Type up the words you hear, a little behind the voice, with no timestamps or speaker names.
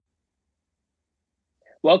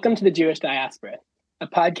Welcome to the Jewish Diaspora, a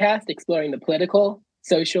podcast exploring the political,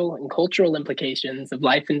 social, and cultural implications of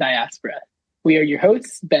life in diaspora. We are your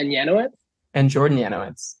hosts, Ben Yanowitz. And Jordan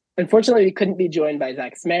Yanowitz. Unfortunately, we couldn't be joined by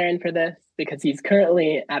Zach Smarin for this because he's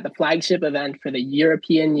currently at the flagship event for the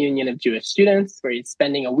European Union of Jewish Students, where he's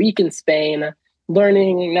spending a week in Spain,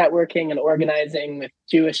 learning, networking, and organizing with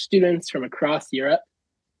Jewish students from across Europe.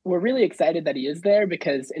 We're really excited that he is there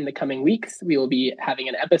because in the coming weeks, we will be having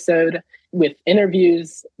an episode with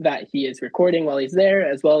interviews that he is recording while he's there,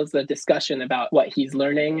 as well as a discussion about what he's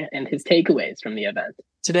learning and his takeaways from the event.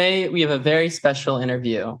 Today, we have a very special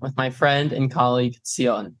interview with my friend and colleague,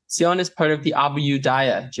 Tzion. Tzion is part of the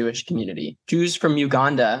Abayudaya Jewish community, Jews from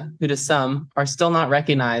Uganda, who to some are still not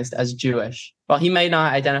recognized as Jewish. While he may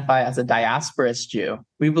not identify as a diasporist Jew,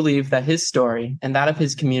 we believe that his story and that of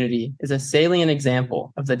his community is a salient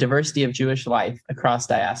example of the diversity of Jewish life across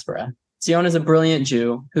diaspora. Tzion is a brilliant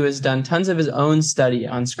Jew who has done tons of his own study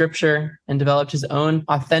on scripture and developed his own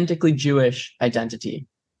authentically Jewish identity.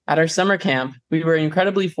 At our summer camp, we were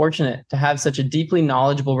incredibly fortunate to have such a deeply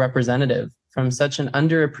knowledgeable representative from such an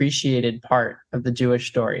underappreciated part of the Jewish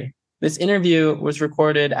story. This interview was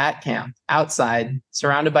recorded at camp, outside,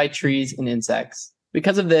 surrounded by trees and insects.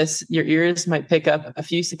 Because of this, your ears might pick up a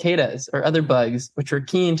few cicadas or other bugs, which were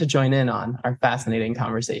keen to join in on our fascinating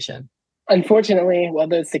conversation. Unfortunately, while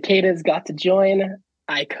those cicadas got to join,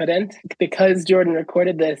 I couldn't. Because Jordan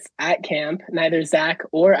recorded this at camp, neither Zach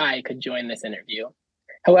or I could join this interview.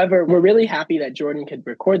 However, we're really happy that Jordan could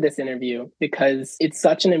record this interview because it's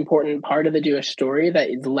such an important part of the Jewish story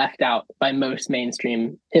that is left out by most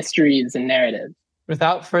mainstream histories and narratives.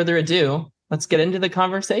 Without further ado, let's get into the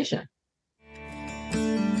conversation.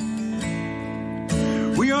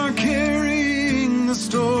 We are carrying the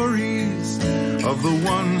stories of the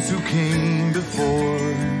ones who came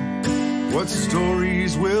before. What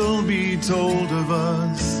stories will be told of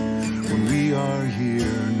us when we are here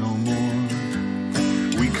no more?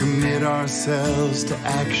 We commit ourselves to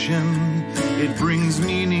action. It brings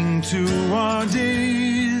meaning to our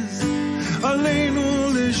days.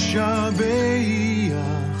 Aleinu l'shabeach.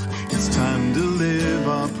 It's time to live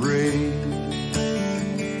our praise.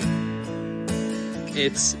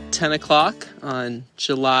 It's 10 o'clock on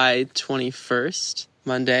July 21st,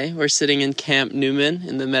 Monday. We're sitting in Camp Newman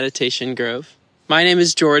in the Meditation Grove. My name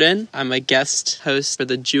is Jordan. I'm a guest host for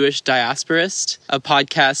the Jewish Diasporist, a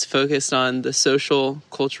podcast focused on the social,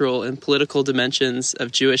 cultural, and political dimensions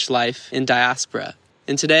of Jewish life in diaspora.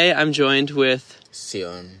 And today I'm joined with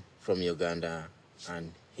Tzion from Uganda,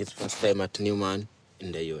 and his first time at Newman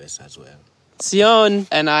in the US as well. Tzion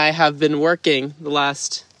and I have been working the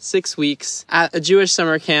last 6 weeks at a Jewish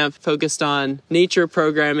summer camp focused on nature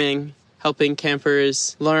programming, helping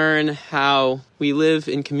campers learn how we live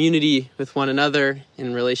in community with one another,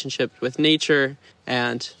 in relationship with nature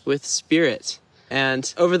and with spirit.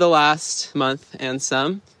 And over the last month and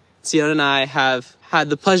some, Tzion and I have had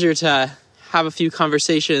the pleasure to have a few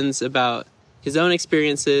conversations about his own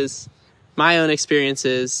experiences, my own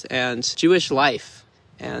experiences, and Jewish life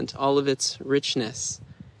and all of its richness.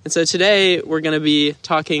 And so today we're going to be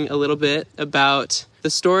talking a little bit about the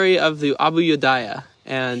story of the Abayudaya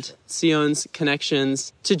and Tzion's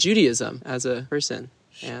connections to Judaism as a person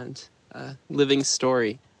and a living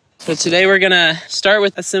story. So today we're going to start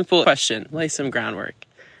with a simple question, lay some groundwork.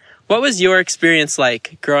 What was your experience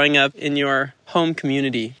like growing up in your home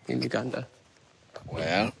community in Uganda?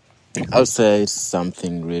 Well, I would say it's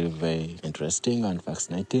something really very interesting and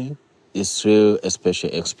fascinating. It's really a special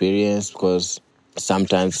experience because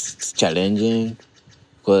sometimes it's challenging.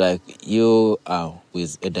 Because like you are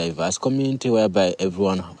with a diverse community whereby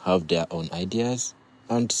everyone have their own ideas,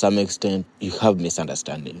 and to some extent you have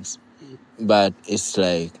misunderstandings. But it's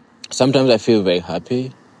like sometimes I feel very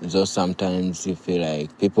happy, though sometimes you feel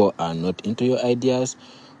like people are not into your ideas,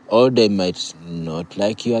 or they might not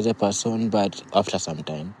like you as a person, but after some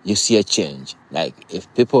time you see a change. Like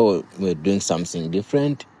if people were doing something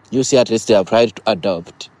different, you see at least they have tried to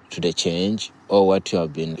adapt to the change or what you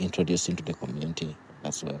have been introduced into the community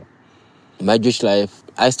as well. In my Jewish life,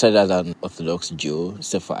 I started as an Orthodox Jew,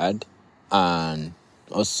 Sephardi, and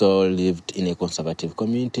also lived in a conservative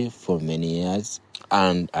community for many years.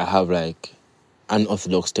 And I have like an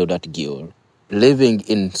Orthodox Teudat Gil. Living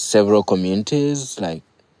in several communities, like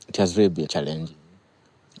it has really been challenging.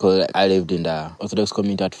 Because I lived in the Orthodox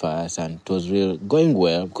community at first, and it was really going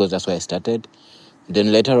well because that's where I started.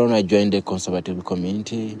 Then later on, I joined the conservative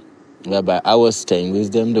community, whereby I was staying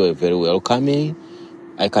with them. They were very welcoming,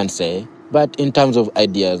 I can say. But in terms of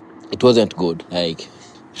ideas, it wasn't good. Like,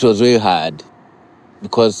 it was really hard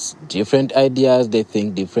because different ideas, they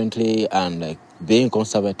think differently. And like being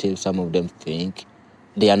conservative, some of them think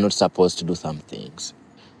they are not supposed to do some things.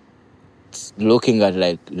 Looking at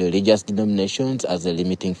like religious denominations as a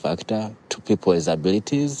limiting factor to people's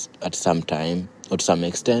abilities at some time or to some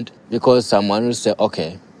extent, because someone will say,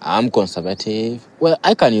 okay, I'm conservative, well,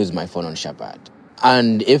 I can use my phone on Shabbat.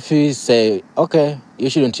 And if you say, okay, you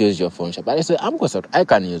shouldn't use your phone Shabbat, I say, I'm conservative, I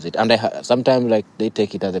can use it. And sometimes like they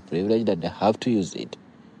take it as a privilege that they have to use it.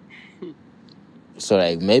 So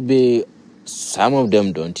like maybe some of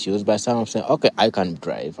them don't use, but some of them say, okay, I can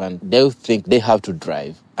drive. And they'll think they have to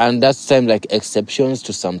drive. And that's time like exceptions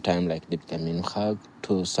to sometime like the minhag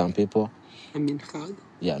to some people. A minhag?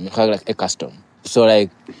 Yeah, minhag like a custom. So like,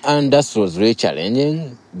 and that was really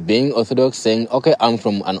challenging. Being Orthodox, saying, okay, I'm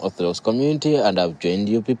from an Orthodox community and I've joined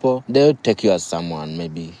you people. They'll take you as someone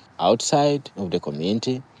maybe outside of the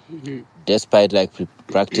community, despite like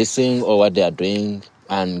practicing or what they are doing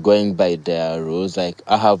and going by their rules. Like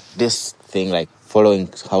I have this thing like following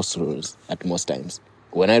house rules at most times.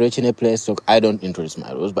 When I reach in a place, look, I don't introduce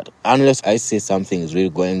my rules, but unless I see something is really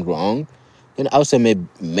going wrong, then I'll say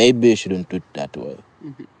maybe you shouldn't do it that way.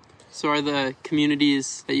 Mm-hmm. So are the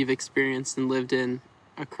communities that you've experienced and lived in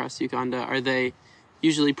across Uganda, are they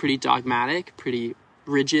usually pretty dogmatic, pretty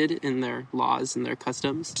rigid in their laws and their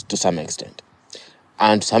customs? To some extent.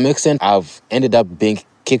 And to some extent, I've ended up being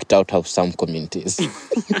kicked out of some communities.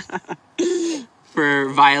 For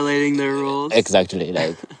violating their rules? Exactly.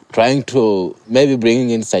 Like trying to maybe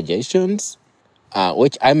bringing in suggestions,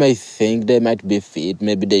 which I might think they might be fit.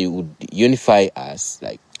 Maybe they would unify us.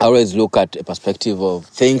 Like I always look at a perspective of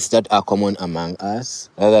things that are common among us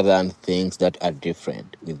rather than things that are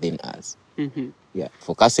different within us. Mm-hmm. Yeah,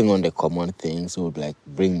 focusing on the common things would like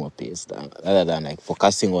bring more peace rather than like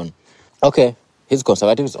focusing on, okay, he's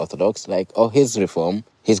conservative, he's Orthodox, like, oh, he's Reform,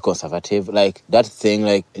 he's conservative. Like that thing,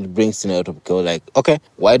 like it brings in a lot of people. Like, okay,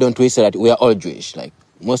 why don't we say that we are all Jewish? Like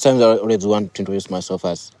most times I always want to introduce myself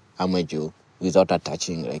as I'm a Jew, without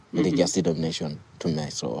attaching like religious denomination to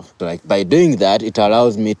myself. So like by doing that, it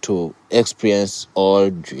allows me to experience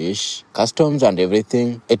all Jewish customs and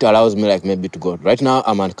everything. It allows me like maybe to go. Right now,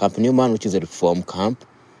 I'm at Camp Newman, which is a Reform camp.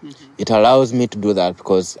 It allows me to do that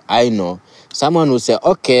because I know someone will say,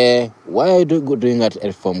 okay, why are you doing at a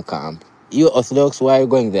Reform camp? You Orthodox, why are you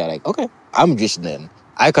going there? Like, okay, I'm Jewish then.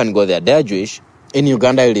 I can go there. They're Jewish. In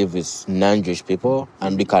Uganda, I live with non-Jewish people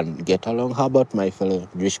and we can get along. How about my fellow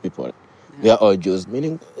Jewish people? We are all Jews,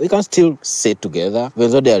 meaning we can still sit together, even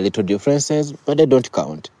though there are little differences, but they don't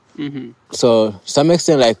count. Mm-hmm. So, to some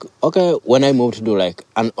extent, like, okay, when I moved to do like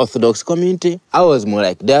an Orthodox community, I was more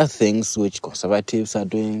like, there are things which conservatives are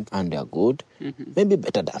doing and they're good, maybe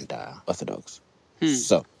better than the Orthodox.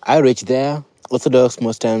 So, I reached there. Orthodox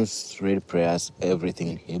most times read prayers, everything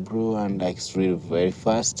in Hebrew, and like it's really very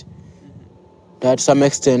fast. That to some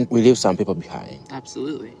extent, we leave some people behind.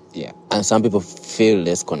 Absolutely. Yeah. And some people feel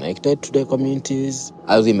less connected to their communities,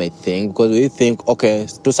 as we may think, because we think, okay,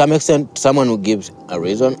 to some extent, someone will give a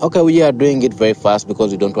reason. Okay, we are doing it very fast because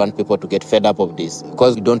we don't want people to get fed up of this,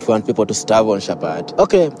 because we don't want people to starve on Shabbat.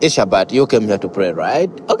 Okay, it's Shabbat. You came here to pray, right?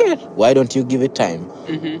 Okay, why don't you give it time?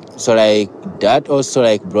 So, like, that also,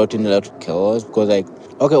 like, brought in a lot of chaos, because, like,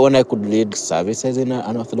 okay, when I could lead services in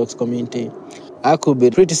an Orthodox community, I could be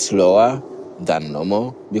pretty slower than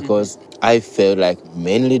normal because I felt like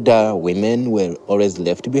mainly the women were always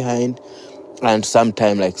left behind and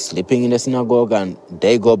sometimes like sleeping in the synagogue and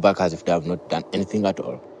they go back as if they have not done anything at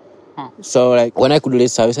all. So like when I could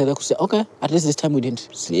lead services, I could say, okay, at least this time we didn't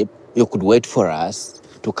sleep. You could wait for us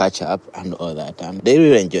to catch up and all that. And they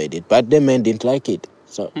really enjoyed it, but the men didn't like it.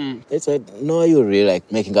 So they said, no, you're really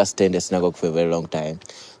like making us stay in the synagogue for a very long time.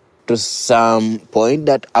 To some point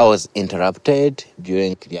that I was interrupted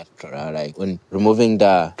during the Torah, like when removing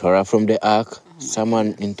the Torah from the ark,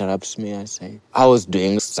 someone interrupts me and says, I was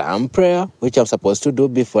doing some prayer, which I'm supposed to do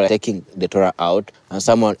before taking the Torah out, and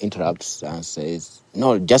someone interrupts and says,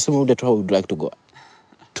 no, just remove the Torah, we'd like to go.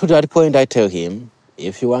 To that point, I tell him,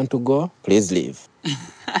 if you want to go, please leave.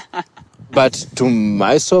 But to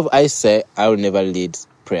myself, I say, I will never lead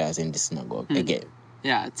prayers in the synagogue again.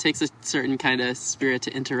 Yeah, it takes a certain kind of spirit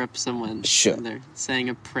to interrupt someone when they're saying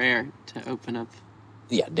a prayer to open up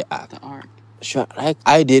the ark. Sure, like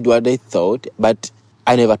I did what they thought, but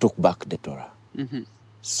I never took back the Torah.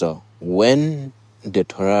 So when the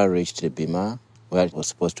Torah reached the Bima, where it was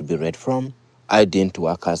supposed to be read from, I didn't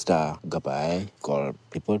work as the Gabbai, call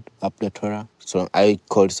people up the Torah. So I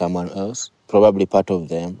called someone else, probably part of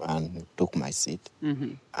them, and took my seat.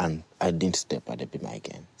 And I didn't step at the Bima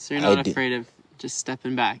again. So you're not afraid of just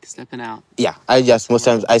stepping back, stepping out? Yeah, most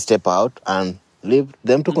times I step out and leave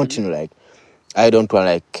them to continue. Like, I don't want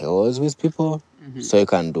like chaos with people. So you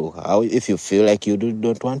can do how, if you feel like you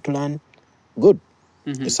don't want to learn, good.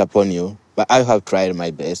 It's upon you. But I have tried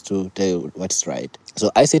my best to tell you what's right.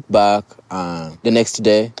 So I sit back, and the next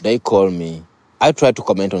day, they call me. I try to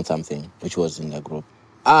comment on something which was in the group.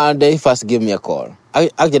 And they first give me a call. I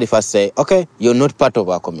actually first say, okay, you're not part of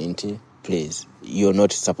our community. Please, you're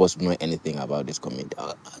not supposed to know anything about this community.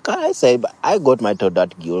 I say, but I got my thought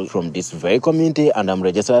that you're from this very community and I'm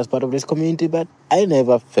registered as part of this community, but I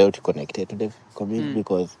never felt connected to the community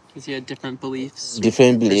because you had different beliefs,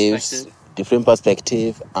 different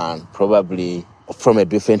perspective, and probably from a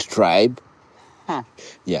different tribe. Huh.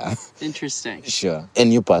 Yeah. Interesting. Sure. A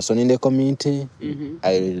new person in the community.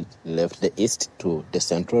 I left the east to the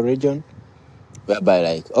central region. Whereby,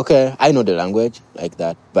 like, okay, I know the language like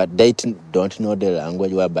that, but they don't know the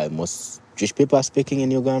language whereby most Jewish people are speaking in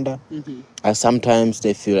Uganda. And sometimes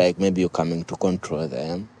they feel like maybe you're coming to control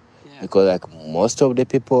them. Because, like, most of the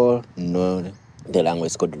people know the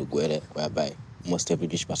language called Lugwere, whereby most every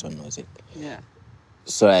Jewish person knows it. Yeah.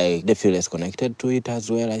 So, like, they feel less connected to it as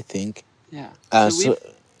well, I think. Yeah. So we've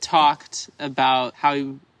talked about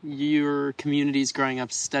how your communities growing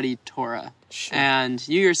up studied Torah. Sure. And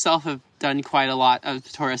you yourself have done quite a lot of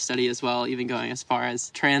Torah study as well, even going as far as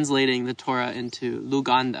translating the Torah into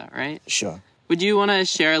Luganda, right? Sure. Would you want to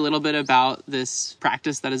share a little bit about this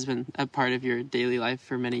practice that has been a part of your daily life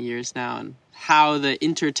for many years now, and how the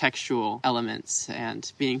intertextual elements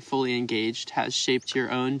and being fully engaged has shaped your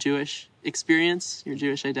own Jewish experience, your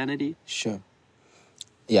Jewish identity? Sure.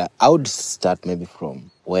 Yeah, I would start maybe from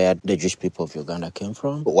where the Jewish people of Uganda came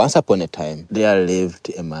from. Once upon a time, there lived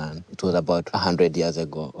a man. It was about 100 years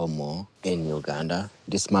ago or more in Uganda.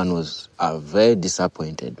 This man was a very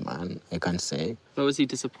disappointed man, I can say. What was he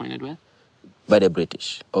disappointed with? By the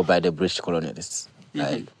British, or by the British colonialists.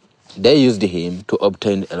 Like, they used him to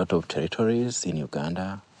obtain a lot of territories in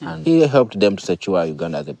Uganda, and he helped them to secure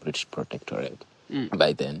Uganda as a British protectorate.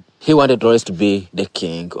 By then, he wanted always to be the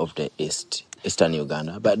king of the Eastern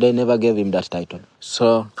Uganda, but they never gave him that title.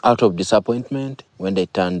 So, out of disappointment, when they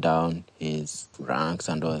turned down his ranks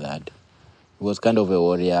and all that, he was kind of a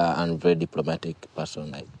warrior and very diplomatic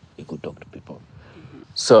person, like he could talk to people.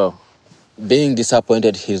 So, being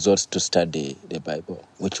disappointed, he resorts to study the Bible,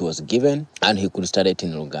 which was given, and he could study it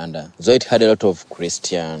in Uganda. So it had a lot of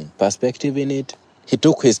Christian perspective in it. He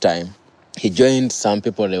took his time. He joined some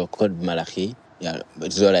people, they were called Malachi. Yeah,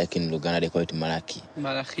 it's not like in Uganda they call it Malaki.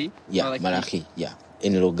 Malachi? Yeah, Malaki. Yeah.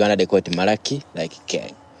 In Uganda they call it Malaki, like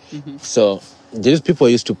K. So these people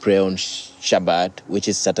used to pray on Shabbat, which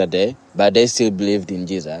is Saturday, but they still believed in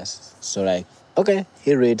Jesus. So like, okay,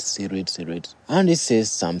 he reads. And he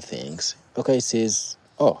says some things. Okay, he says,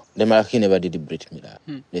 oh, the Malachi never did the Brit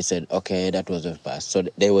Milah. They said, okay, that was the past. So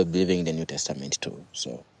they were believing in the New Testament too.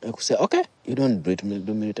 So they could say, okay, you don't Brit Milah,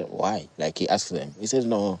 do Milah. Why? Like he asked them. He says,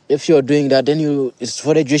 no, if you're doing that, then it's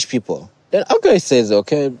for the Jewish people. Then, okay, he says,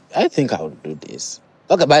 okay, I think I'll do this.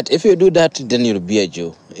 Okay, but if you do that, then you'll be a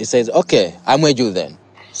Jew. He says, okay, I'm a Jew then.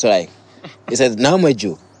 So like, he says, now I'm a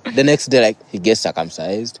Jew. The next day, like, he gets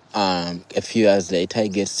circumcised. A few years later, he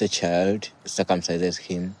gets a child, circumcises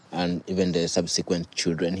him, and even the subsequent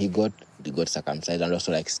children he got circumcised, and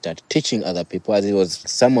also like start teaching other people, as he was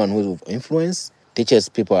someone who influenced, teaches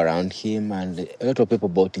people around him, and a lot of people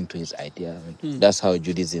bought into his idea. That's how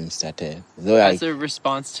Judaism started. Though, as a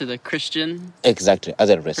response to the Christian exactly, as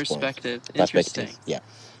a response. Perspective. Interesting. Yeah.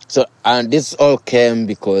 So, and this all came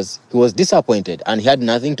because he was disappointed and he had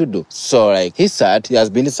nothing to do. So, like, he has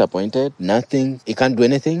been disappointed, nothing, he can't do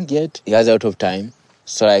anything yet, he has a lot of time.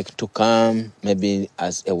 So, like, to come maybe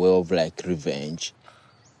as a way of, like, revenge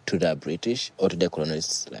to the British or to the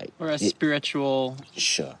colonists, like... Or a spiritual...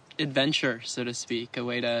 Sure. Adventure, so to speak, a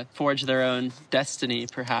way to forge their own destiny,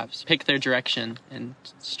 perhaps, pick their direction and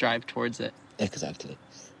strive towards it. Exactly.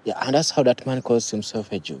 Yeah, and that's how that man calls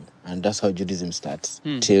himself a Jew. And that's how Judaism starts.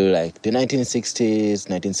 Till like the 1960s,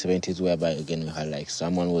 1970s, whereby again we had like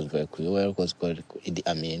someone who was very cruel, was called Idi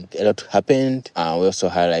Amin. A lot happened. We also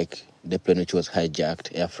had like the plane which was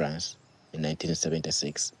hijacked, Air France, in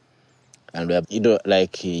 1976. And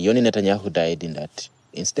like Yoni Netanyahu died in that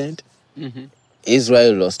instant.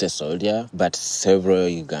 Israel lost a soldier, but several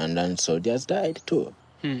Ugandan soldiers died too.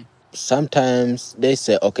 Sometimes they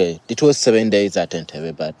say, okay, it was 7 days at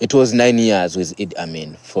Entebbe, but it was 9 years with Idi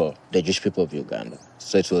Amin for the Jewish people of Uganda.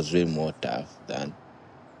 So it was really more tough than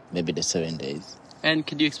maybe the 7 days. And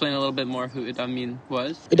could you explain a little bit more who Idi Amin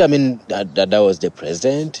was? Idi Amin, that was the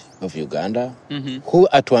president of Uganda, who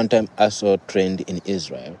at one time also trained in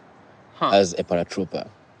Israel as a paratrooper.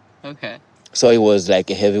 Okay. So he was like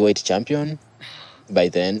a heavyweight champion by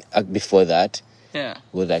then. Before that, he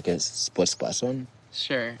was like a sports person.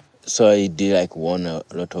 Sure. So he did like won a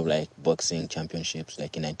lot of like boxing championships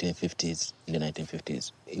like in the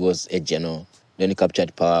 1950s. He was a general. Then he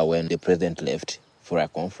captured power when the president left for a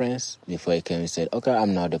conference. Before he came, he said, "Okay,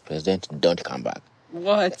 I'm now the president. Don't come back."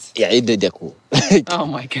 What? Yeah, he did the coup. Oh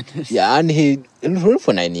my goodness. Yeah, and he ruled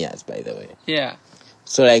for 9 years, by the way. Yeah.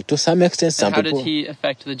 So like to some extent, some How people. did he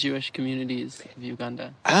affect the Jewish communities of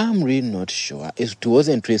Uganda? I'm really not sure. It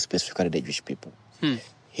wasn't really specifically the Jewish people.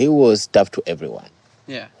 He was tough to everyone.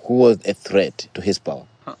 Yeah. Who was a threat to his power.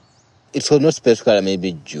 Huh. It was not specifically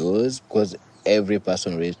maybe Jews, because every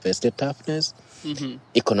person really faced the toughness.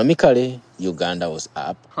 Economically, Uganda was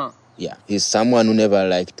up. Huh. Yeah, he's someone who never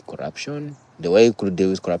liked corruption. The way he could deal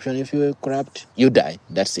with corruption, if you were corrupt, you die.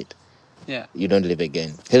 That's it. Yeah. You don't live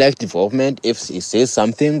again. He liked development. If he says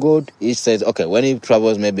something good, he says, okay, when he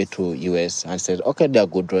travels maybe to US and says, okay, there are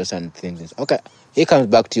good roads and things. Okay, he comes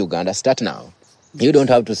back to Uganda, start now. You don't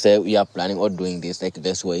have to say, we are planning or doing this, like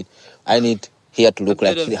this way. I need here to look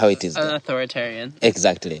like how it is. An authoritarian.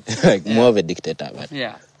 Exactly. Like more of a dictator. But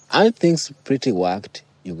Yeah. and things pretty worked.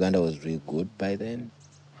 Uganda was really good by then.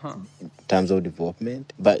 In terms of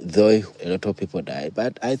development, but though a lot of people died,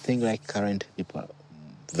 but I think like current people,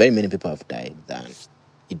 very many people have died than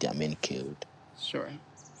Idi Amin killed. Sure,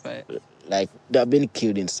 but Like they have been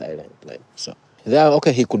killed in silence. Like so,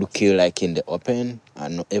 okay, he could kill like in the open,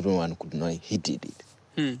 and not everyone could know he did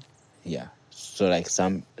it. Yeah. So like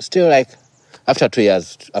some still like after 2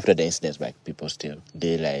 years after the incident, like people still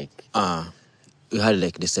they like we had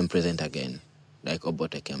like the same president again, like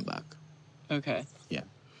Obote came back. okay. Yeah.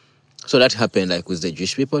 So that happened like with the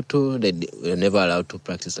Jewish people too. They were never allowed to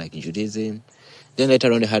practice like Judaism. Then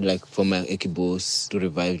later on they had like former kibbutz to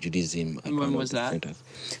revive Judaism. And when was that?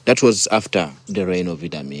 That was after the reign of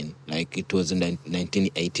Idi Amin. Like it was in the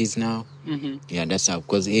 1980s now. Yeah, that's how,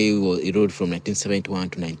 because he ruled from 1971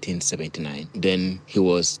 to 1979. Then he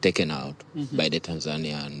was taken out by the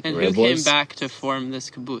Tanzanian And rebels. who came back to form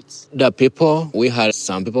this kibbutz? The people, we had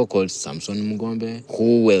some people called Samson Mugombe,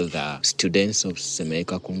 who were the students of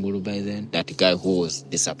Semeika Kunguru by then. That guy who was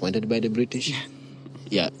disappointed by the British.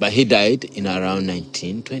 Yeah, but he died in around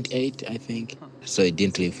 1928, I think. So he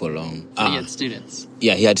didn't live for long. He had students.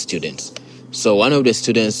 Yeah, he had students. So one of the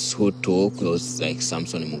students who took was like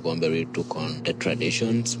Samson Mugombe really took on the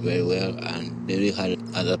traditions very well, and they really had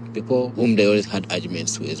other people whom they always had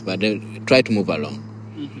arguments with, but they tried to move along.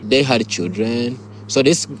 They had children. So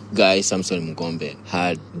this guy, Samson Mugombe,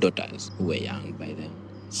 had daughters who were young by then.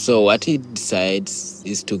 So what he decides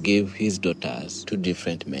is to give his daughters to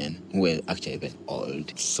different men who were actually even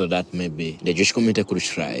old, so that maybe the Jewish community could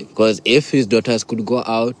thrive. Because if his daughters could go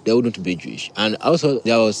out, they wouldn't be Jewish. And also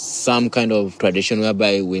there was some kind of tradition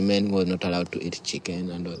whereby women were not allowed to eat chicken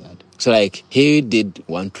and all that. So like he did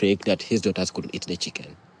one trick that his daughters could eat the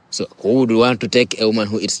chicken. So who would want to take a woman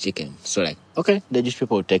who eats chicken? So like, okay, the Jewish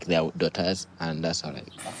people would take their daughters, and that's how like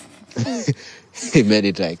he made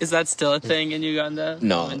it like. Is that still a thing in Uganda?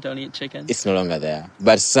 No. Women don't eat chicken? It's no longer there.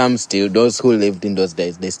 But some still, those who lived in those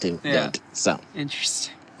days, they still don't. Some.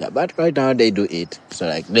 Interesting. Yeah, but right now they do it. So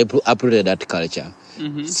like they uprooted that culture.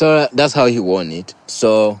 So that's how he won it.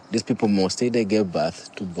 So these people mostly, they gave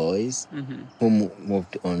birth to boys who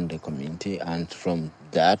moved on the community. And from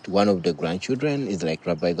that, one of the grandchildren is like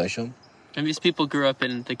Rabbi Gershom. And these people grew up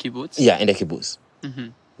in the kibbutz? Yeah, in the kibbutz.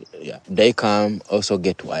 Yeah, they come also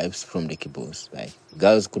get wives from the kibbutz. Like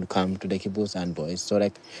girls could come to the kibbutz and boys. So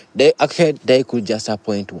like they could just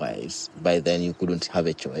appoint wives. By then you couldn't have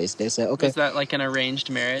a choice. They say, okay. Is that like an arranged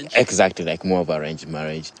marriage? Exactly, like more of arranged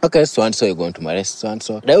marriage. Okay, so and so you're going to marry so and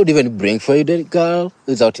so. They would even bring for you the girl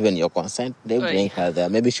without even your consent. They bring her there.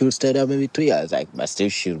 Maybe she'll stay there maybe 2 years, like, but still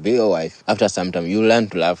she'll be your wife. After some time, you learn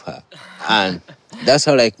to love her, and that's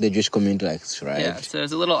how like the Jewish community like thrived. Yeah, so it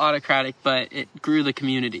was a little autocratic, but it grew the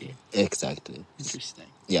community. Exactly. Interesting.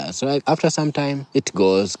 Yeah, so like after some time, it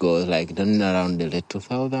goes like then around the late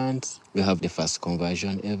 2000s, we have the first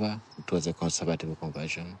conversion ever. It was a conservative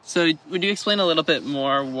conversion. So would you explain a little bit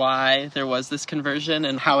more why there was this conversion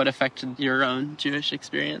and how it affected your own Jewish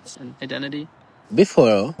experience and identity?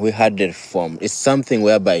 Before, we had the reform. It's something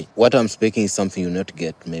whereby what I'm speaking is something you'll not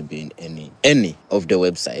get maybe in any of the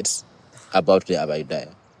websites about the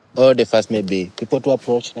Abayudaya. Or the first maybe people to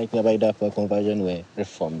approach like the Abayudaya for conversion were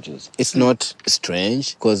Reform Jews. It's not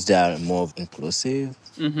strange because they are more inclusive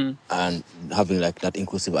and having like that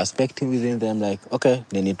inclusive aspect within them. Like, okay,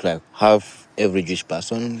 they need to like have every Jewish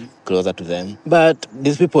person closer to them. But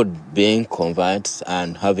these people being converts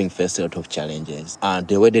and having faced a lot of challenges, and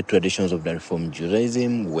the way the traditions of the Reform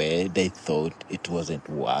Judaism were, they thought it wasn't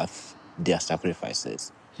worth their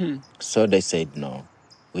sacrifices. So they said no.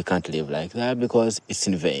 we can't live like that because it's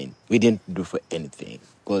in vain. We didn't do for anything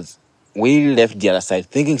because we left the other side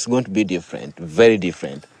thinking it's going to be different, very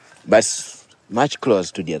different, but much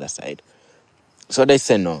close to the other side. So they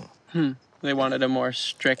said no. They wanted a more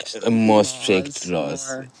strict laws.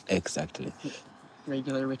 More exactly.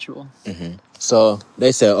 regular ritual. So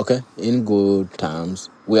they say, okay, in good terms,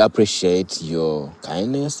 we appreciate your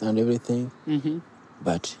kindness and everything,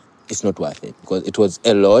 but it's not worth it because it was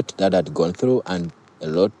a lot that had gone through and a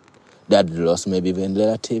lot that lost maybe even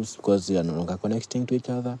relatives because they are no longer connecting to each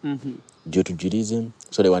other due to Judaism.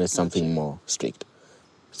 So they wanted something more strict.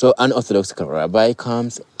 So an Orthodox rabbi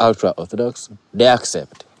comes, ultra-Orthodox, they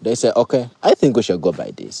accept. They say, okay, I think we should go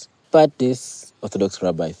by this. But this Orthodox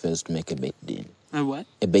rabbi fails to make a Beit Din. A what?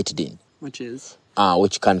 A Beit Din. Which is?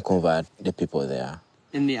 Which can convert the people there.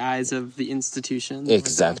 In the eyes of the institution?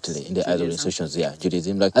 Exactly, in the eyes of the institutions,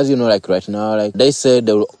 Judaism. Like, as you know, like right now, like they say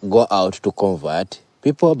they'll go out to convert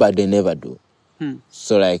people, but they never do.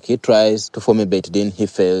 So like he tries to form a Beit Din, he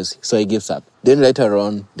fails, so he gives up. Then later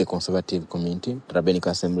on, the conservative community, the Rabbinic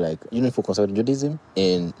Assembly, like Union for Conservative Judaism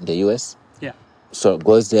in the US, so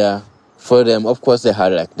goes there. For them, of course, they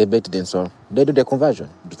had like the Beit Din, so they do the conversion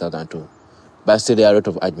in 2002. But still, there are a lot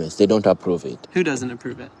of arguments. They don't approve it. Who doesn't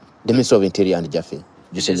approve it? The Minister of Interior and Jaffe.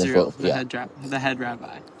 Israel, the head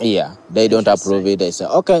rabbi. Yeah, they don't approve it. They say,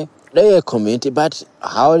 okay, they're a community, but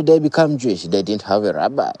how did they become Jewish? They didn't have a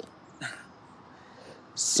rabbi.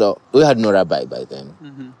 So we had no rabbi by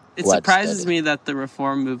then. It surprises me that the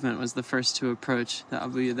Reform movement was the first to approach the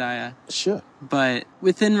Abayudaya. Sure. But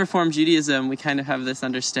within Reform Judaism, we kind of have this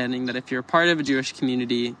understanding that if you're part of a Jewish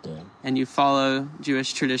community and you follow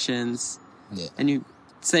Jewish traditions and you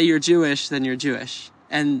say you're Jewish, then you're Jewish.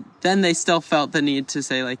 And then they still felt the need to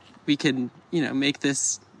say, like, we can, make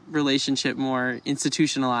this relationship more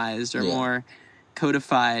institutionalized or more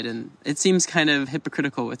codified. And it seems kind of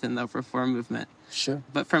hypocritical within the Reform movement. Sure.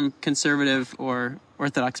 But from conservative or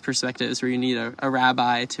Orthodox perspectives, where you need a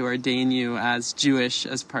rabbi to ordain you as Jewish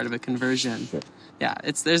as part of a conversion. Sure. Yeah,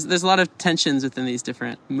 there's a lot of tensions within these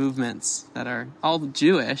different movements that are all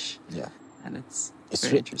Jewish. Yeah. And it's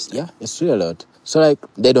very interesting. Yeah, it's really a lot. So, like,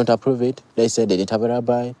 they don't approve it. They said they didn't have a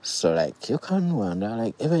rabbi. So, like, you can wonder,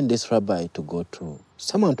 like, even this rabbi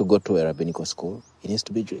someone to go to a rabbinical school, he needs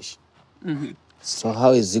to be Jewish. So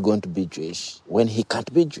how is he going to be Jewish when he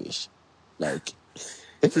can't be Jewish? Like,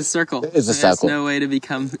 it's a circle. It's a circle. There's no way to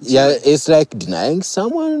become Jewish. Yeah, it's like denying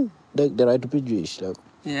someone the right to be Jewish. Like,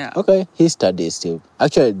 okay, he studies still.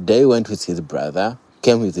 Actually, they came with his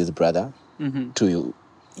brother to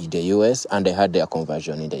the US, and they had their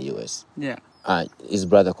conversion in the US. Yeah. His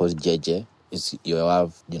brother called JJ.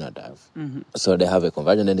 Yoav, Dav. So they have a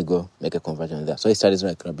conversion, then they go make a conversion there. So he studies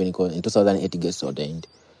like rabbinical. In 2008, he gets ordained.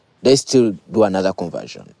 They still do another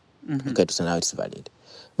conversion. Okay, so now it's valid.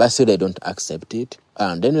 But still, they don't accept it.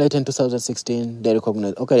 And then later in 2016, they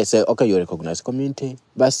say, okay, you recognize community.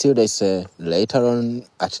 But still, they say, later on,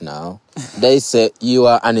 they say, you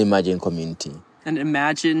are an emerging community. An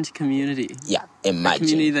imagined community. Yeah, emerging. A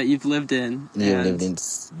community that you've lived in.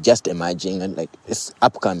 Just emerging, and like, it's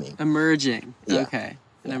upcoming. Emerging. Yeah. Okay.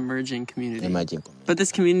 An emerging community. Emerging community. But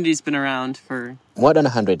this community's been around for... more than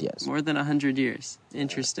 100 years. More than 100 years.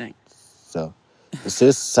 Interesting. So, this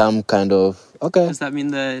is some kind of... Okay. Does that mean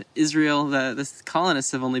the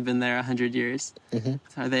colonists have only been there 100 years? So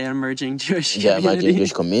are they an emerging Jewish community? Yeah, emerging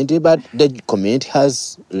Jewish community, but the community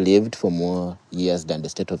has lived for more years than the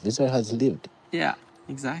state of Israel has lived. Yeah,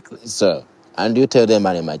 exactly. So, and you tell them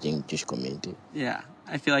an emerging Jewish community. Yeah,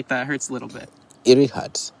 I feel like that hurts a little bit. It really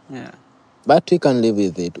hurts. Yeah. But we can live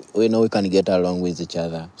with it. We know we can get along with each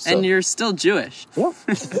other. So. And you're still Jewish. Yeah,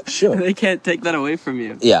 sure. They can't take that away from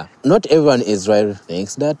you. Yeah. Not everyone in Israel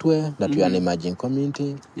thinks that way, that we are an emerging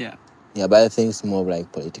community. Yeah. Yeah, but I think it's more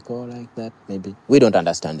like political like that, maybe. We don't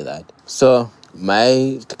understand that. So,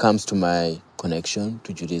 it comes to my connection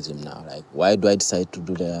to Judaism now. Like, why do I decide to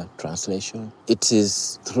do the translation? It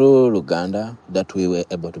is through Uganda that we were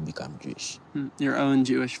able to become Jewish. Your own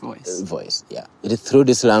Jewish voice. Yeah. It is through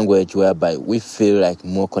this language whereby we feel like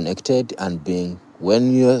more connected and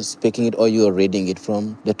when you're speaking it or you're reading it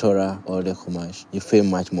from the Torah or the Chumash, you feel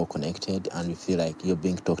much more connected and you feel like you're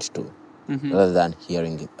being talked to rather than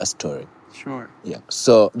hearing a story. Sure. Yeah.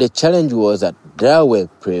 So the challenge was that there were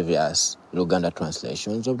previous Luganda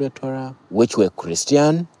translations of the Torah, which were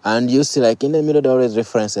Christian, and you see, like in the middle, there are always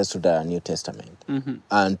references to the New Testament,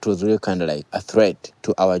 and it was really kind of like a threat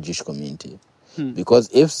to our Jewish community, because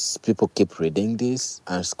if people keep reading this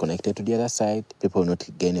and it's connected to the other side, people will not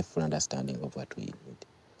gain a full understanding of what we need.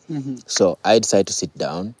 So I decided to sit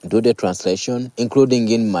down, do the translation, including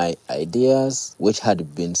in my ideas, which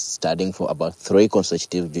had been studying for about 3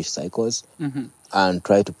 consecutive Jewish cycles, and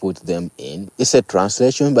try to put them in. It's a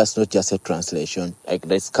translation, but it's not just a translation. Like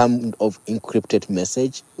there's kind of encrypted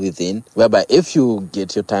message within, whereby if you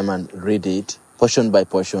get your time and read it, portion by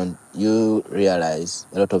portion, you realize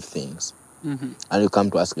a lot of things. And you come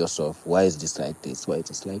to ask yourself, why is this like this? Why is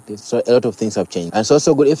this like this? So a lot of things have changed. And it's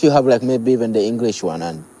also good if you have like maybe even the English one,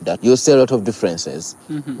 and that you see a lot of differences,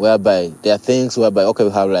 whereby there are things whereby, okay, we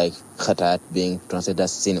have like khatat being translated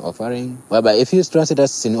as sin offering, whereby if you translate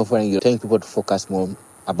as sin offering, you're telling people to focus more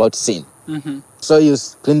about sin. So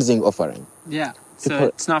use cleansing offering. Yeah. So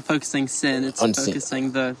it's not focusing sin, it's on focusing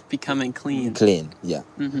sin. the becoming clean. Clean, yeah.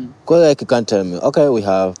 Because like you can't tell me, okay, we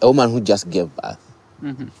have a woman who just gave birth.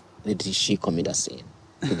 Did she commit a sin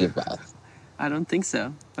to give birth? I don't think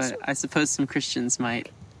so, but I suppose some Christians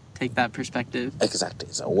might take that perspective. Exactly.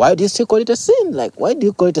 So why do you still call it a sin? Like, why do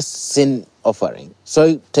you call it a sin offering?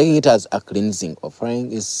 So taking it as a cleansing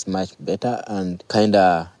offering is much better and kind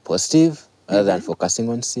of positive rather than focusing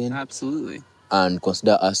on sin. Absolutely. And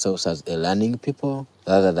consider ourselves as a learning people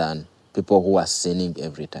rather than people who are sinning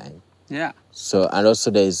every time. Yeah. So, and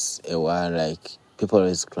also there's a word like people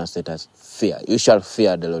always translate as fear. You shall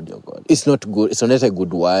fear the Lord your God. It's not good. It's not a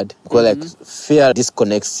good word because like fear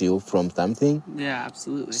disconnects you from something. Yeah,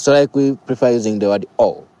 absolutely. So like we prefer using the word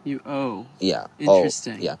awe. You owe. Yeah.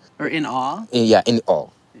 Interesting. Awe. Yeah. Or in awe. Yeah, in awe.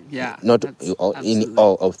 Yeah. Not you awe, in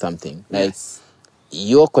awe of something. Like Yes.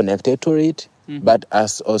 you're connected to it, but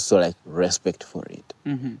as also like respect for it.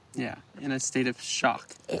 Yeah. In a state of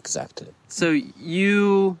shock. Exactly. So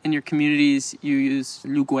you, in your communities, you use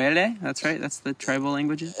Luguele, that's right? That's the tribal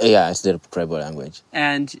languages? Yeah, it's the tribal language.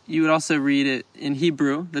 And you would also read it in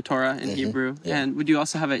Hebrew, the Torah in Hebrew. Yeah. And would you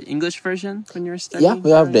also have an English version when you were studying? Yeah,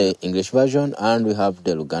 we have the English version and we have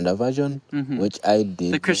the Uganda version, which I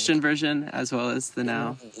did. The Christian version as well as the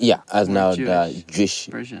now. Yeah, as Or now Jewish the Jewish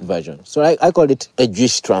version. version. So I call it a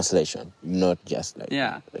Jewish translation, not just like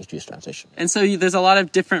Yeah. a Jewish translation. And so there's a lot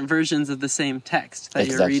of different versions of the same text that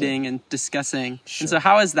you're Exactly. reading and discussing. Sure. And so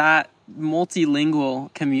how is that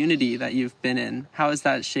multilingual community that you've been in, how has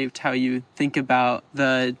that shaped how you think about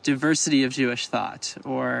the diversity of Jewish thought,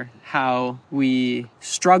 or how we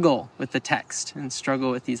struggle with the text and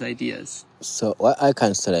struggle with these ideas? So what I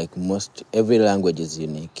can say, like most every language is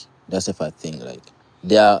unique. That's the first thing. Like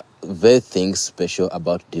there are very things special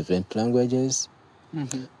about different languages.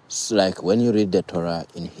 So like when you read the Torah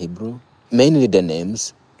in Hebrew, mainly the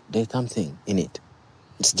names, there's something in it.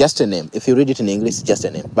 It's just a name. If you read it in English, it's just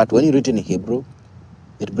a name. But when you read it in Hebrew,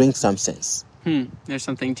 it brings some sense. There's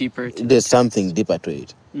something deeper to There's something deeper to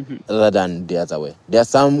it, rather than the other way. There are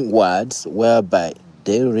some words whereby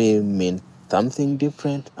they really mean something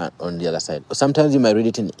different, and on the other side, sometimes you might read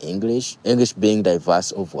it in English being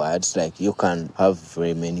diverse of words, like you can have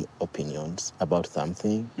very many opinions about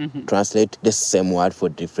something, translate the same word for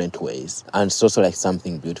different ways, and it's also like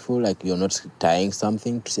something beautiful, like you're not tying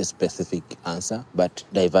something to a specific answer, but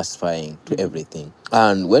diversifying to everything.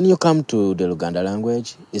 And when you come to the Luganda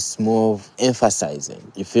language, it's more of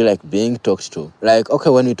emphasizing. You feel like being talked to. Like, okay,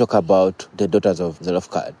 when we talk about the daughters of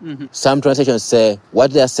Zelofkad, some translations say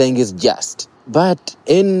what they are saying is just. But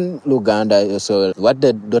in Luganda, so what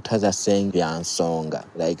the daughters are saying, Biansonga,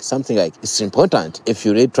 like something like it's important. If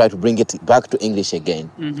you really try to bring it back to English again,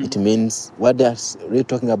 it means what they're really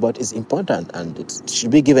talking about is important and it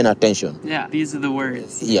should be given attention. Yeah, these are the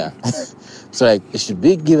words. Yeah. So like it should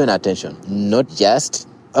be given attention, not just,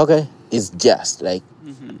 okay, it's just like,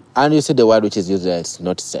 and you see the word which is used there, it's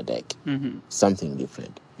not Sedek, something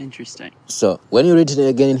different. Interesting. So when you read it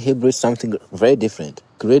again in Hebrew, it's something very different.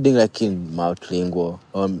 Reading like in multilingual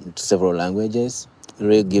or several languages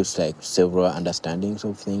really gives like several understandings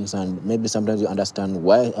of things, and maybe sometimes you understand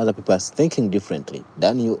why other people are thinking differently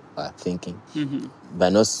than you are thinking. By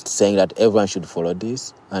not saying that everyone should follow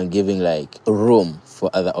this and giving like room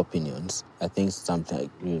for other opinions, I think it's something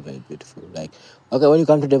like really very beautiful. Like, okay, when you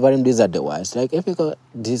come to the Varim, these are the words. Like, if you go,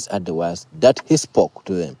 these are the words that he spoke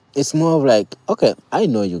to them. It's more of like, okay, I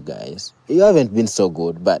know you guys. You haven't been so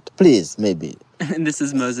good, but please, maybe. And this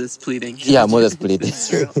is Moses pleading. Yeah, Moses pleading.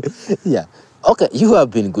 Yeah. Okay, you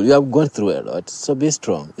have been good. You have gone through a lot. So be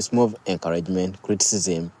strong. It's more of encouragement,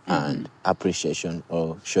 criticism, and appreciation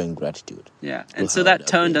or showing gratitude. Yeah, and so that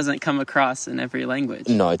tone doesn't come across in every language.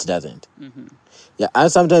 No, it doesn't. Yeah,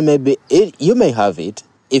 and sometimes maybe you may have it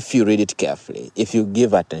if you read it carefully, if you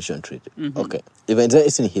give attention to it. Okay, even though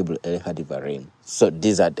it's in Hebrew, Elihadivarim. So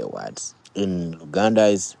these are the words. In Uganda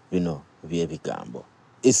is, Vievigambo.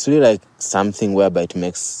 It's really like something whereby it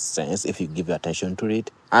makes sense if you give attention to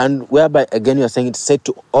it. And whereby, again, you're saying it's said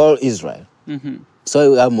to all Israel.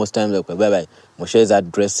 So we have most times like, whereby Moshe is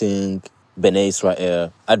addressing Bnei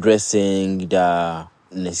Israel, addressing the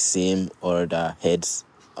Nesim or the heads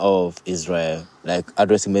of Israel, like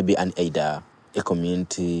addressing maybe an Ada, a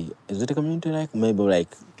community. Is it a community? Like maybe like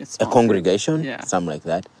a congregation, something like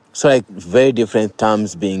that. So like very different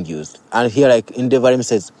terms being used. And here like in Devarim it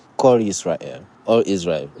says, call Israel, all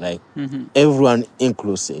Israel, like everyone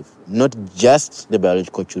inclusive, not just the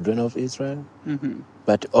biological children of Israel,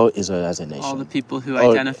 but all Israel as a nation. All the people who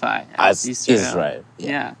identify as Israel.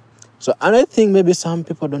 Yeah. So, and I think maybe some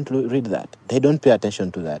people don't read that. They don't pay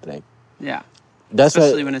attention to that. Like, that's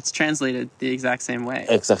especially when it's translated the exact same way.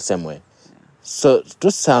 Exact same way. Yeah. So, to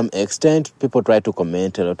some extent, people try to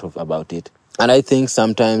comment a lot about it. And I think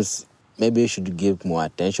sometimes maybe you should give more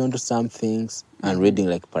attention to some things and reading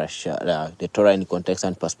like parasha, the Torah in context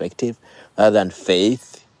and perspective, rather than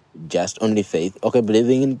faith, just only faith. Okay,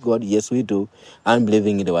 believing in God, yes, we do, and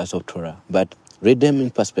believing in the words of Torah. But read them in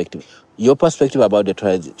perspective. Your perspective about the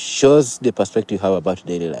Torah shows the perspective you have about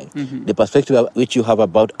daily life. The perspective which you have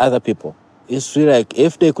about other people. It's really like,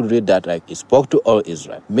 if they could read that, like, he spoke to all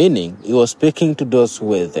Israel. Meaning, he was speaking to those who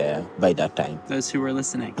were there by that time. Those who were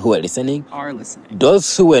listening. Who were listening. Are listening.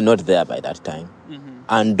 Those who were not there by that time.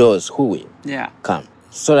 And those who will come.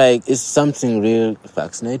 So, like, it's something real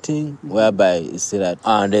fascinating, whereby you see that,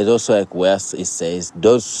 and there's also, like, where it says,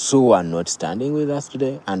 those who are not standing with us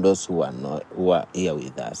today, and those who are here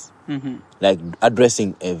with us. Like,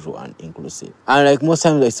 addressing everyone, inclusive. And, like, most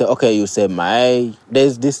times they say, okay, you say,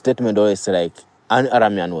 there's this statement always say, like, an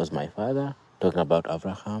Aramean was my father, talking about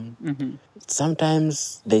Abraham.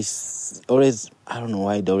 Sometimes they always, I don't know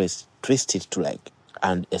why they always twist it to, like,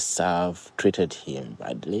 and Esau treated him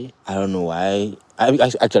badly. I don't know why.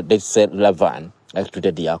 Actually, they said Lavan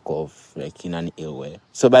treated Yaakov like in an ill way.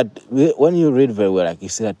 So, but when you read very well, like you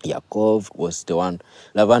see that Yaakov was the one.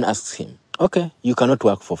 Lavan asks him, "Okay, you cannot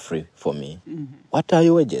work for free for me. What are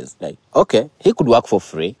your wages?" Like, okay, he could work for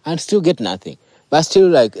free and still get nothing, but still,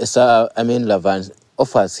 like Lavan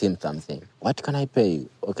offers him something. What can I pay you?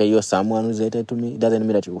 Okay, you're someone who's related to me. It doesn't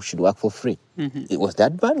mean that you should work for free. It was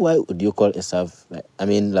that bad? Why would you call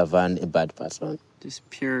Lavan a bad person? Just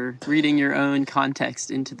pure reading your own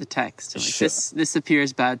context into the text. Like, this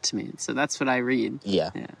appears bad to me. So that's what I read. Yeah.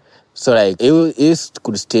 So like, he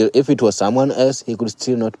could still, if it was someone else, he could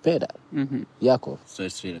still not pay that. Yaakov. So